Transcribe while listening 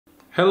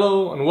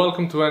Hello and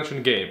welcome to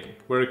Ancient Gaming,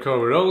 where we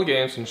cover all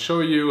games and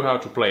show you how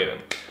to play them.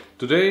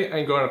 Today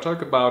I'm going to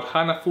talk about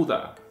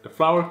Hanafuda, the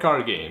flower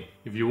card game.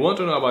 If you want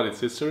to know about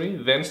its history,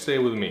 then stay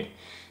with me.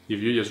 If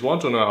you just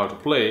want to know how to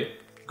play,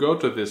 go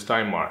to this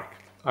time mark.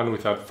 And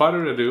without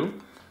further ado,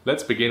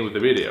 let's begin with the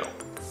video.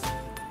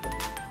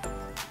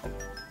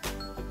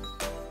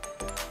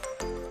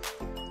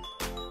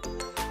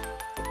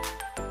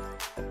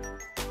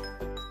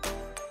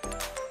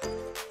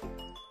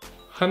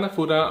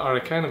 Hanafuda are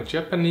a kind of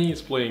Japanese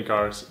playing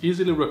cards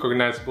easily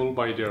recognizable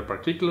by their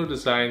particular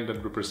design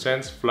that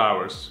represents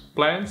flowers,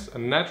 plants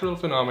and natural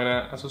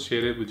phenomena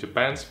associated with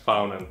Japan's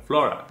fauna and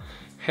flora,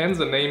 hence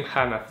the name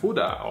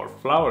Hanafuda or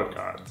flower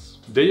cards.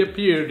 They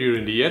appeared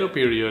during the Edo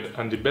period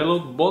and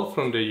developed both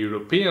from the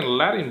European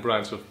Latin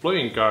branch of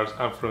playing cards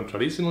and from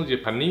traditional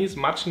Japanese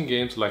matching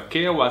games like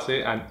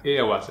Keiawase and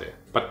Eawase.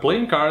 But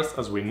playing cards,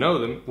 as we know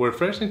them, were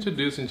first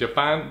introduced in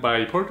Japan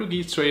by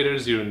Portuguese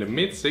traders during the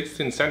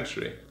mid-16th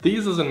century.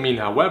 This doesn't mean,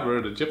 however,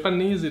 that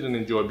Japanese didn't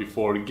enjoy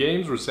before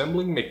games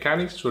resembling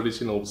mechanics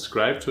traditionally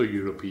ascribed to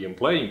European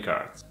playing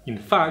cards. In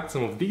fact,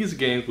 some of these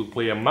games would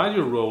play a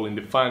major role in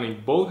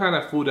defining both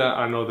Hanafuda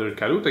and other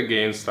karuta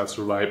games that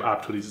survive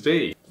up to this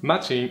day.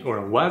 Matching or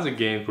awase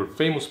games were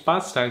famous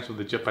pastimes of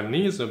the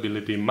Japanese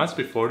nobility much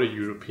before the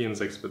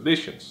Europeans'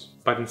 expeditions.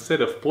 But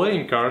instead of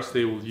playing cards,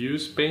 they would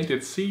use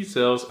painted sea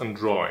cells and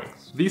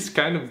drawings. These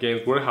kind of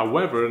games were,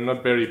 however,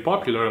 not very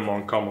popular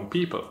among common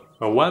people.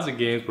 Awase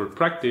games were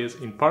practiced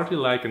in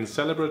party-like and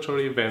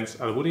celebratory events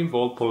and would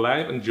involve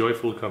polite and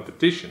joyful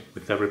competition,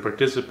 with every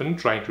participant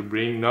trying to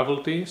bring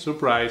novelty,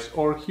 surprise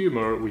or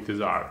humor with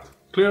his art.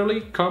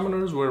 Clearly,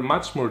 commoners were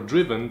much more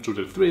driven to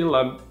the thrill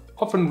and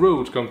often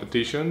rote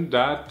competition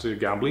that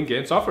gambling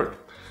games offered.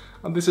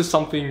 And this is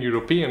something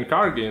European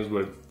card games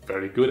were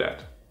very good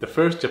at. The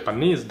first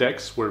Japanese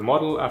decks were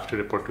modeled after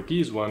the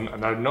Portuguese one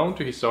and are known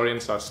to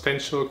historians as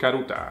Tensho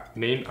Karuta,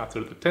 named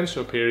after the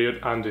Tensho period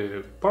and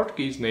the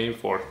Portuguese name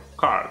for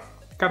card,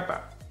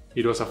 carta.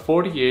 It was a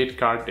 48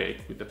 card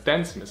deck with the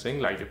tens missing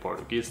like the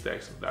Portuguese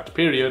decks of that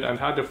period and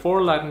had the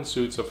 4 Latin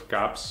suits of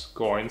cups,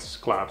 coins,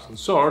 clubs and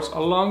swords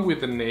along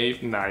with the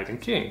knave, knight and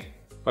king.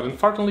 But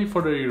unfortunately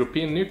for the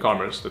European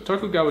newcomers, the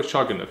Tokugawa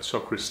shogunate saw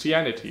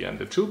Christianity and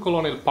the two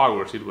colonial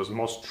powers it was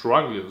most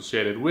strongly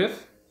associated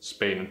with,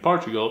 Spain and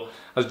Portugal,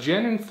 as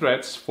genuine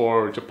threats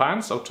for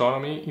Japan's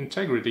autonomy,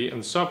 integrity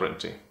and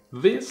sovereignty.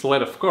 This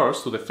led of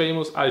course to the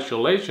famous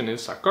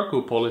isolationist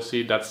Sakoku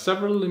policy that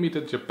severely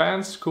limited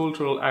Japan's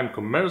cultural and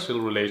commercial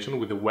relation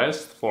with the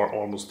West for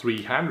almost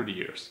 300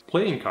 years.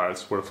 Playing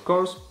cards were of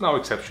course no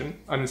exception,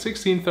 and in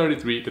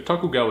 1633 the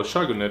Tokugawa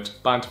shogunate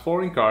banned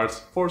foreign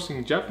cards,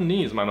 forcing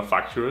Japanese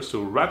manufacturers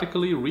to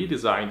radically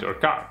redesign their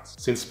cards.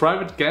 Since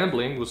private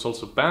gambling was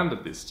also banned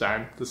at this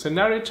time, the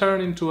scenario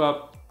turned into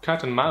a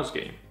cat-and-mouse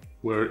game,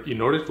 where in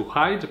order to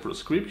hide the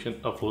proscription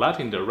of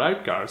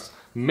Latin-derived cards,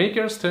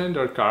 makers turned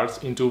their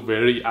cards into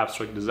very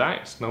abstract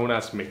designs, known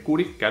as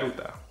Mekuri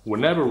Karuta.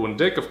 Whenever one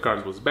deck of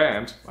cards was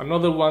banned,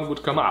 another one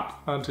would come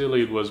up, until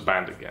it was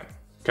banned again.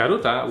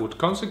 Karuta would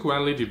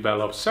consequently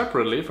develop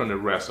separately from the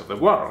rest of the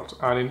world,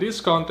 and in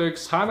this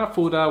context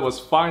Hanafuda was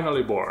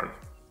finally born.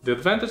 The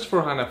advantage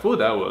for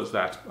Hanafuda was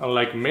that,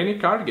 unlike many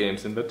card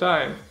games in the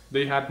time,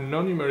 they had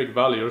no numeric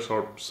values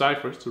or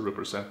ciphers to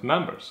represent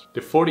numbers.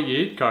 The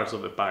 48 cards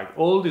of the pack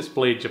all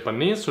displayed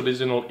Japanese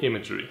traditional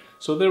imagery,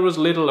 so there was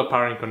little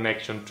apparent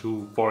connection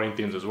to foreign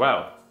themes as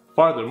well.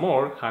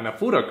 Furthermore,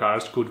 Hanafuda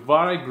cards could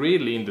vary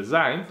greatly in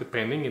design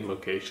depending on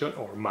location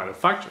or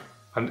manufacturer,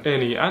 and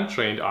any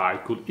untrained eye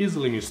could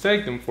easily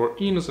mistake them for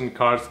innocent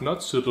cards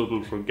not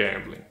suitable for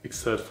gambling,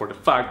 except for the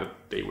fact that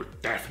they were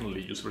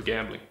definitely used for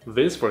gambling.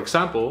 This, for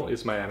example,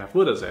 is my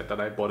Hanafuda set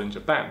that I bought in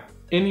Japan.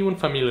 Anyone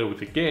familiar with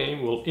the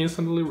game will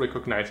instantly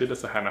recognize it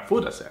as a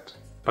Hanafuda set,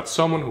 but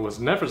someone who has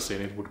never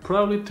seen it would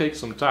probably take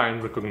some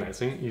time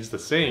recognizing it's the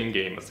same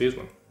game as this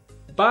one.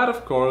 But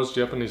of course,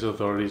 Japanese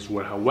authorities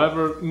were,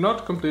 however,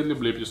 not completely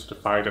oblivious to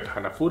the fact that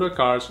Hanafuda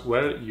cards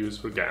were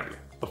used for gambling.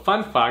 A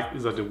fun fact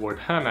is that the word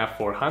Hana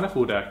for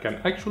Hanafuda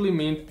can actually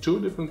mean two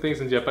different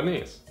things in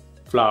Japanese.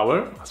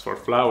 Flower, as for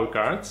flower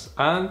cards,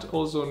 and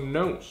also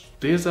nose.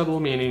 This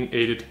double meaning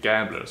aided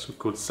gamblers who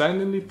could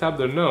silently tap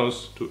their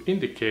nose to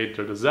indicate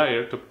their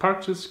desire to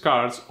purchase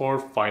cards or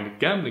find a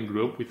gambling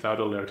group without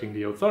alerting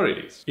the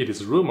authorities. It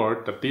is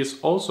rumored that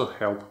this also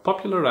helped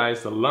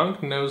popularize the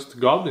long-nosed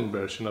goblin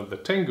version of the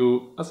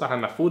Tengu as a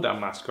Hanafuda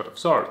mascot of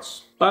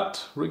sorts.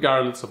 But,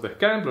 regardless of the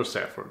gamblers'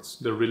 efforts,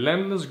 the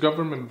relentless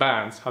government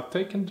bans had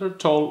taken their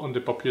toll on the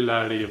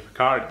popularity of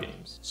card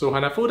games. So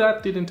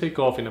Hanafuda didn't take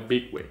off in a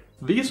big way.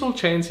 This all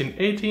changed in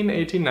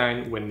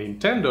 1889 when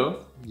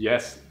Nintendo,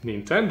 yes,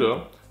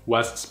 Nintendo,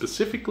 was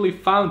specifically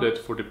founded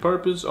for the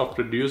purpose of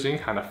producing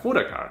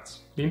Hanafuda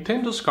cards.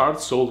 Nintendo's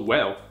cards sold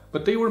well,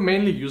 but they were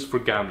mainly used for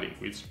gambling,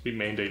 which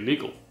remained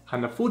illegal.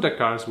 Hanafuda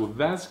cards would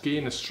thus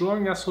gain a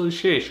strong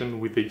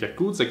association with the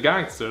Yakuza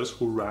gangsters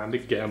who ran the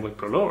gambling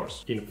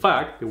parlors. In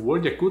fact, the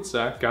word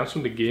Yakuza comes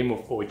from the game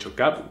of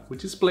Oichokabu,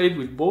 which is played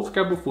with both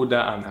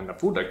Kabufuda and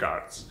Hanafuda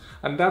cards,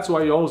 and that's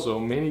why also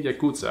many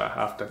Yakuza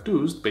have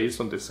tattoos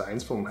based on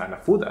designs from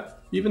Hanafuda.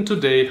 Even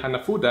today,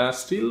 Hanafuda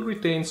still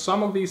retains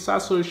some of these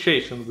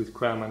associations with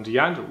crime and the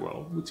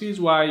underworld, which is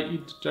why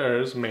it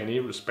deters many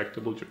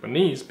respectable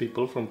Japanese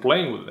people from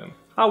playing with them.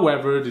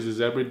 However, this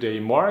is every day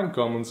more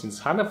uncommon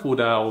since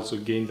Hanafuda also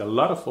gained a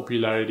lot of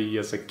popularity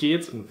as a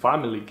kids and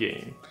family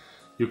game.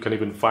 You can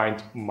even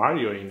find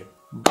Mario in it.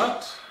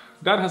 But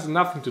that has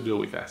nothing to do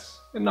with us.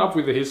 Enough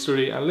with the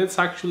history, and let's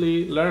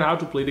actually learn how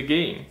to play the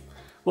game.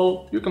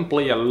 Well, you can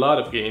play a lot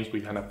of games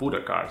with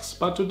Hanafuda cards,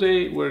 but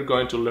today we're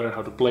going to learn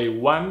how to play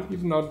one,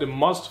 if not the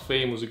most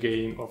famous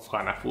game of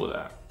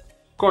Hanafuda,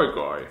 Koi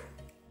Koi.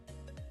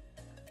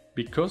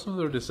 Because of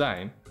their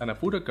design,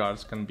 Hanafuda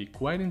cards can be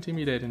quite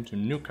intimidating to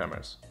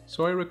newcomers,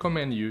 so I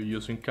recommend you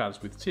using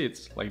cards with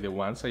cheats like the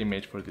ones I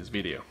made for this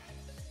video.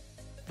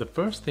 The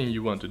first thing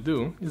you want to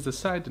do is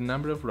decide the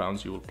number of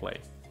rounds you will play.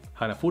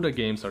 Hanafuda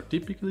games are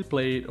typically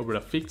played over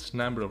a fixed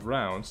number of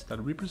rounds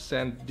that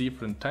represent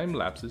different time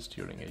lapses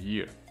during a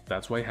year.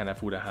 That's why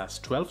Hanafuda has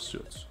 12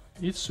 suits.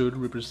 Each suit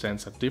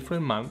represents a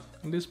different month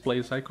and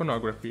displays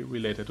iconography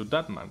related to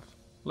that month,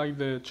 like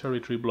the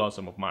cherry tree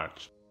blossom of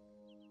March.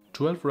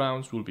 12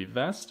 rounds will be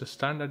thus the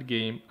standard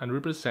game and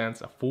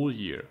represents a full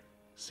year.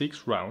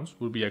 6 rounds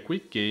will be a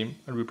quick game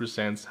and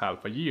represents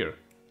half a year.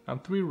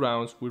 And 3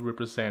 rounds will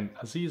represent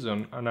a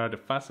season and are the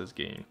fastest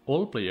game.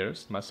 All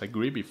players must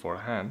agree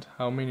beforehand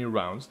how many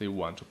rounds they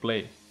want to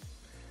play.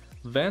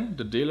 Then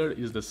the dealer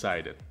is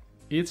decided.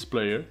 Each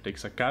player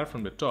takes a card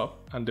from the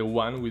top and the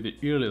one with the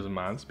earliest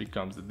months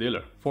becomes the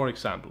dealer. For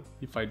example,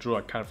 if I draw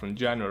a card from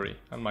January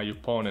and my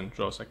opponent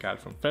draws a card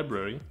from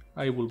February,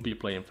 I will be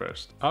playing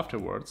first.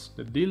 Afterwards,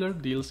 the dealer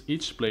deals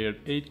each player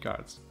 8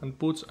 cards and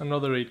puts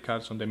another 8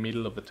 cards on the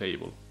middle of the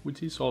table,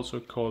 which is also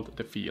called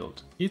the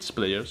field. Each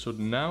player should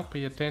now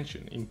pay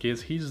attention in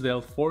case he's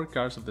dealt 4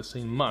 cards of the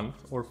same month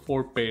or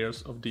 4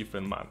 pairs of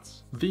different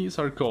months. These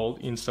are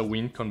called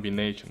insta-win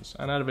combinations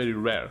and are very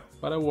rare,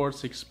 but award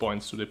 6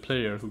 points to the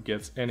player who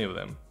gets any of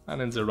them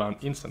and ends the round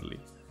instantly.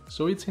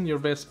 So it's in your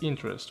best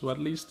interest to at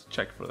least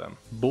check for them.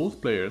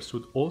 Both players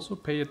should also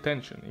pay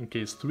attention in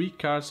case 3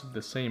 cards of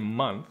the same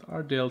month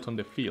are dealt on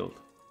the field.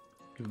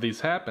 If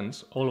this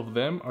happens, all of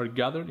them are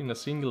gathered in a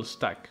single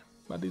stack,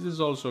 but this is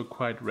also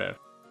quite rare.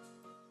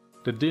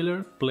 The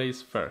dealer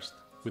plays first,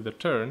 with the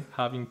turn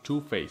having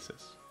 2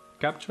 phases,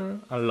 capture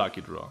and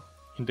lucky draw.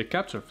 In the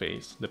capture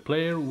phase, the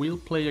player will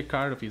play a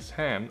card of his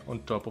hand on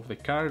top of the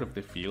card of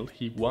the field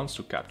he wants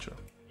to capture.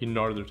 In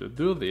order to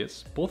do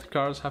this, both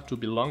cards have to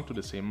belong to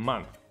the same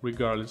month,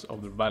 regardless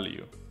of their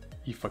value.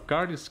 If a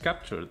card is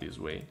captured this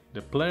way,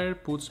 the player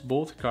puts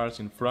both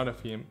cards in front of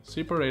him,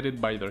 separated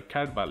by their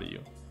card value.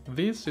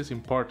 This is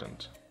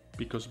important,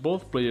 because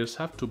both players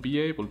have to be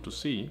able to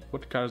see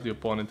what cards the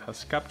opponent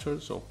has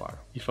captured so far.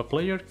 If a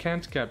player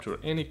can't capture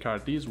any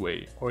card this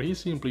way, or he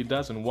simply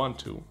doesn't want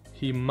to,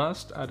 he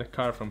must add a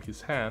card from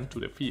his hand to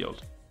the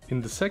field.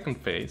 In the second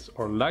phase,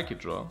 or lucky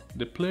draw,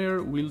 the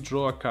player will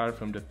draw a card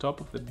from the top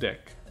of the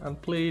deck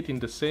and play it in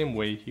the same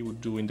way he would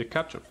do in the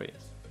capture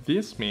phase.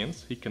 This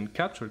means he can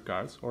capture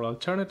cards or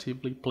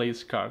alternatively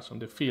place cards on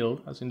the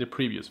field as in the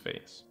previous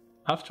phase.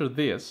 After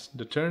this,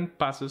 the turn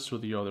passes to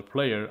the other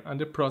player and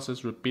the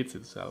process repeats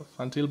itself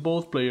until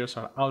both players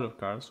are out of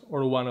cards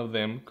or one of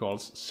them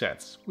calls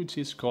sets, which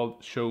is called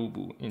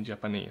shoubu in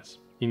Japanese.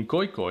 In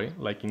Koi Koi,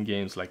 like in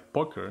games like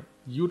poker,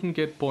 you don't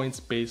get points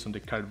based on the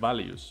card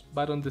values,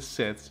 but on the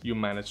sets you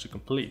manage to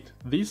complete.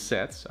 These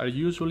sets are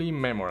usually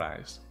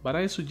memorized, but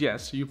I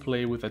suggest you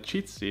play with a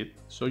cheat sheet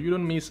so you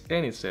don't miss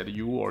any set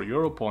you or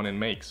your opponent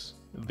makes.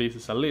 This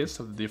is a list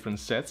of the different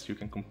sets you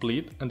can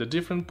complete and the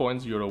different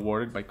points you're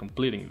awarded by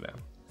completing them.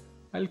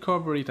 I'll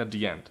cover it at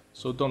the end,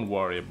 so don't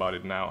worry about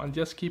it now and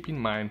just keep in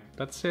mind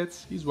that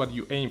sets is what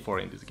you aim for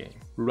in this game.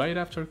 Right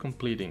after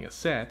completing a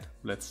set,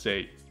 let's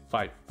say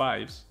 5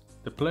 fives,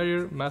 the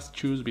player must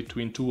choose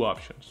between 2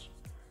 options.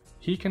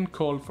 He can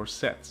call for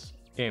sets,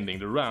 ending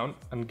the round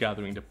and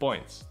gathering the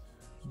points.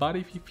 But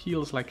if he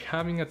feels like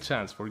having a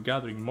chance for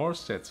gathering more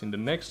sets in the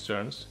next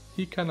turns,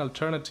 he can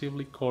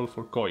alternatively call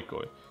for Koi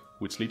Koi,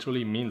 which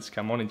literally means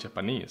come on in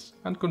Japanese,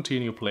 and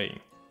continue playing.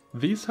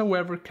 This,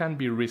 however, can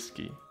be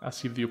risky,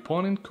 as if the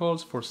opponent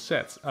calls for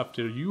sets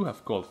after you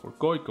have called for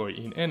Koi Koi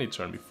in any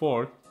turn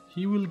before,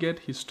 he will get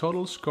his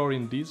total score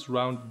in this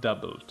round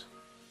doubled.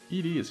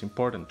 It is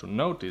important to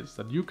notice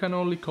that you can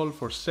only call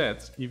for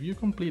sets if you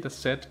complete a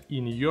set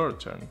in your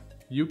turn.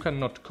 You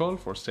cannot call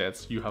for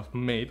sets you have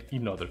made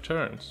in other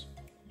turns.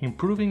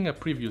 Improving a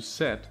previous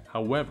set,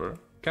 however,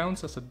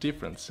 counts as a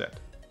different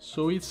set,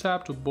 so it's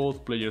up to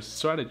both players'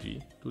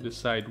 strategy to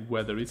decide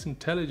whether it's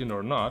intelligent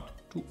or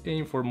not to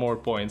aim for more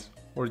points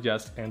or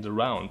just end the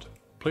round.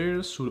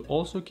 Players should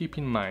also keep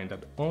in mind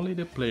that only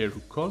the player who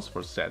calls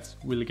for sets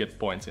will get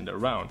points in the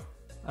round,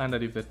 and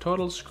that if the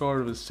total score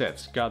of the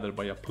sets gathered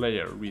by a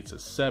player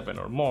reaches 7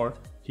 or more,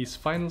 his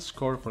final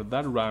score for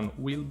that round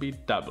will be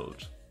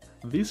doubled.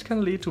 This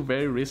can lead to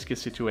very risky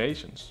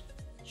situations.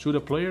 Should a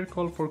player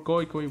call for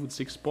koi-koi with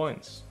 6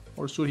 points?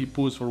 Or should he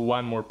push for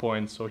 1 more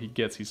point so he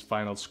gets his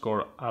final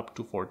score up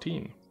to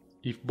 14?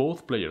 If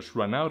both players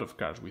run out of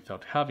cards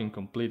without having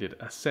completed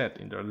a set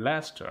in their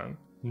last turn,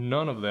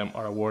 none of them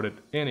are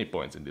awarded any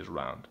points in this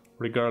round,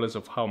 regardless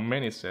of how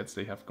many sets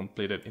they have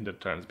completed in the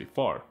turns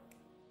before.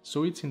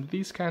 So it's in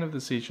these kind of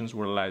decisions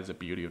where lies the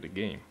beauty of the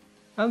game.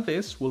 And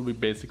this will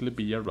basically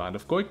be a round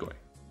of koi-koi.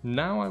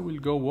 Now I will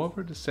go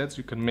over the sets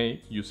you can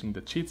make using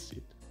the cheat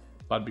sheet.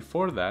 But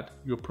before that,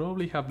 you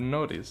probably have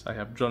noticed I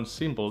have drawn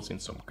symbols in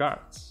some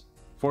cards.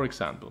 For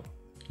example,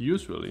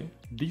 usually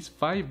these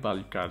 5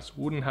 value cards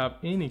wouldn't have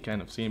any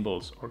kind of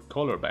symbols or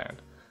color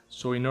band,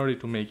 so in order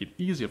to make it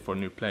easier for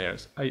new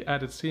players, I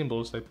added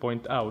symbols that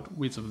point out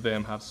which of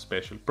them have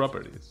special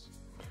properties.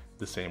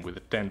 The same with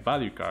the 10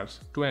 value cards,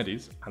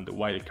 20s and the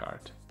wild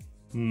card.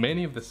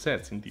 Many of the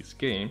sets in this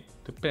game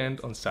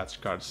depend on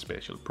such cards'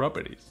 special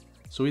properties,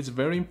 so it's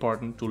very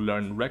important to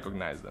learn and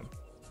recognize them.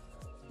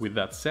 With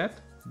that said,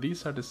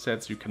 these are the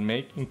sets you can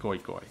make in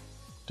koi-koi.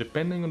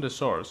 Depending on the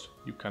source,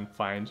 you can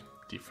find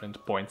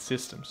different point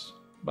systems,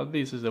 but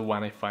this is the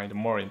one I find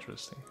more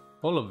interesting.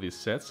 All of these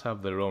sets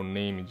have their own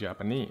name in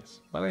Japanese,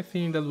 but I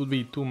think that would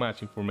be too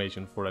much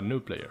information for a new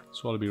player,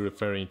 so I'll be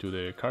referring to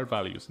the card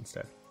values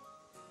instead.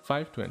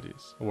 5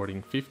 20s,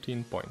 awarding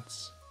 15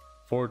 points.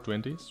 4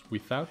 20s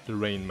without the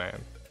Rain Man,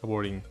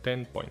 awarding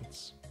 10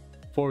 points.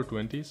 4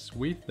 20s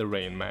with the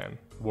Rain Man,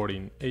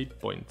 awarding 8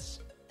 points.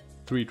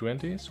 3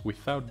 20s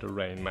without the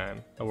Rain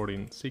Man,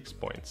 awarding 6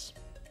 points.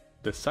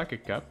 The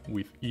Sake Cup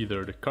with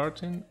either the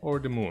curtain or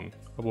the moon,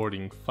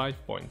 awarding 5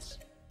 points.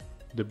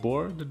 The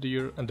boar, the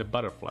deer and the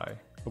butterfly,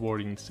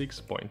 awarding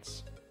 6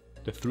 points.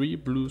 The 3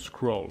 blue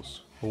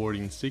scrolls,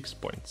 awarding 6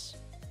 points.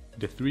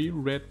 The 3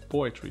 red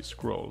poetry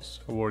scrolls,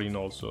 awarding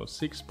also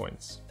 6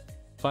 points.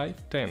 5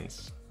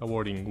 10s,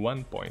 awarding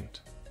 1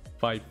 point.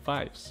 5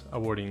 5s,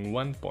 awarding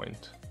 1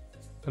 point.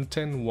 And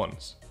 10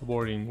 1s,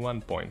 awarding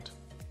 1 point.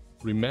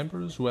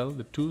 Remember as well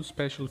the 2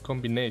 special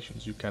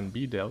combinations you can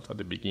be dealt at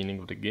the beginning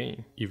of the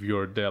game. If you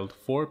are dealt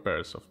 4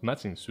 pairs of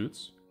matching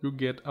suits, you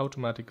get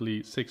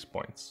automatically 6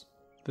 points.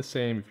 The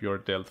same if you are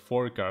dealt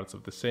 4 cards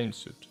of the same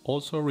suit.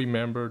 Also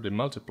remember the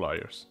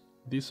multipliers.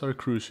 These are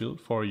crucial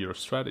for your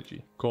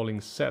strategy. Calling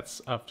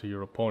sets after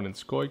your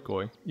opponent's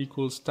koi-koi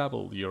equals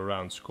double your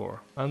round score,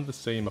 and the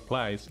same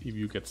applies if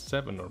you get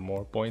 7 or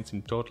more points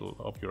in total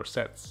of your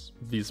sets.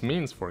 This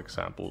means, for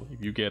example,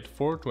 if you get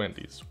 4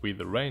 20s with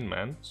the Rain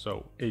Man,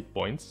 so 8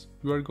 points,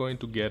 you are going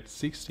to get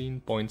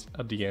 16 points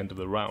at the end of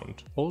the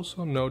round.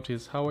 Also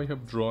notice how I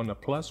have drawn a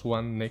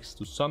 +1 next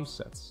to some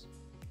sets.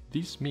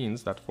 This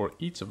means that for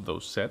each of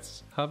those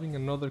sets, having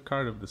another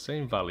card of the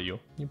same value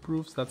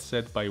improves that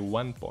set by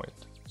 1 point.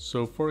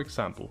 So for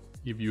example,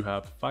 if you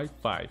have 5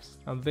 5s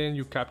and then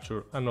you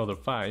capture another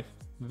 5,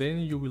 then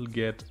you will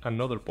get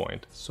another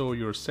point, so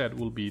your set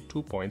will be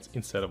 2 points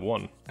instead of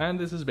 1. And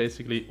this is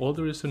basically all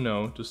there is to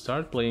know to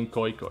start playing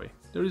koi-koi.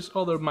 There is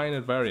other minor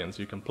variants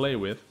you can play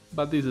with,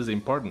 but this is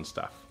important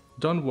stuff.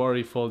 Don't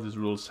worry if all these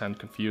rules sound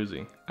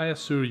confusing. I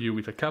assure you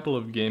with a couple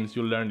of games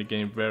you'll learn the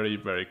game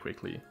very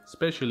quickly,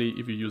 especially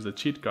if you use the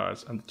cheat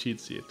cards and the cheat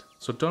sheet.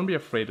 So don't be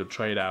afraid to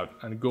try it out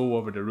and go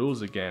over the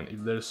rules again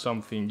if there's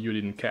something you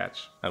didn't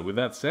catch. And with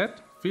that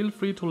said, feel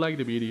free to like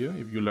the video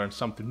if you learned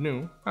something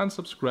new, and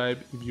subscribe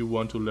if you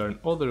want to learn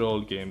other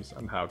old games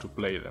and how to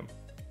play them.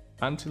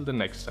 Until the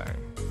next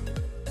time.